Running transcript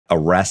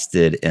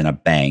arrested in a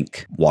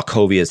bank.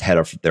 Wachovia is head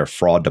of their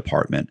fraud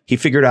department. He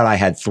figured out I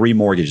had 3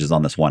 mortgages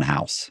on this one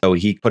house. So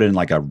he put in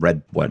like a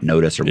red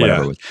notice or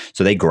whatever it was.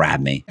 So they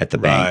grabbed me at the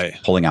bank,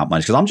 pulling out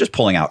money because I'm just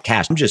pulling out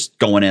cash. I'm just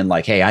going in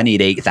like, hey, I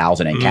need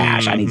 8,000 in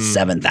cash. I need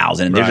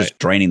 7,000, and they're just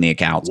draining the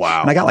accounts.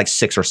 Wow. And I got like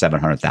 600,000 or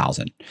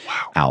 700,000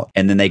 out.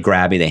 And then they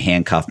grab me, they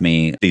handcuff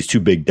me. These 2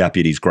 big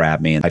deputies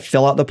grab me, and I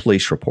fill out the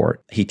police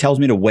report. He tells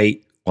me to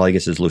wait while he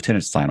gets his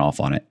lieutenant to sign off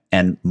on it.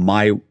 And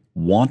my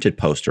wanted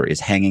poster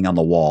is hanging on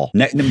the wall.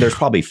 There's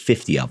probably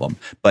 50 of them,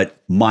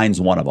 but mine's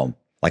one of them.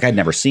 Like I'd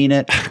never seen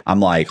it. I'm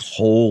like,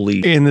 holy.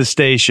 In the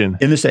station.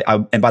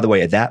 And by the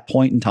way, at that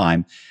point in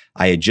time,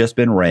 I had just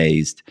been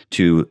raised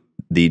to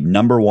the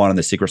 #1 on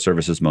the Secret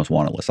Service's most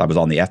wanted list. I was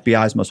on the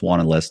FBI's most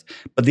wanted list,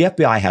 but the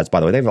FBI has, by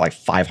the way, they have like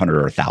 500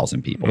 or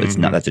 1,000 people. It's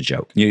not, that's a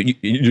joke.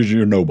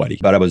 You're nobody.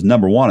 But I was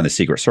 #1 in the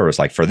Secret Service.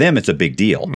 Like for them, it's a big deal.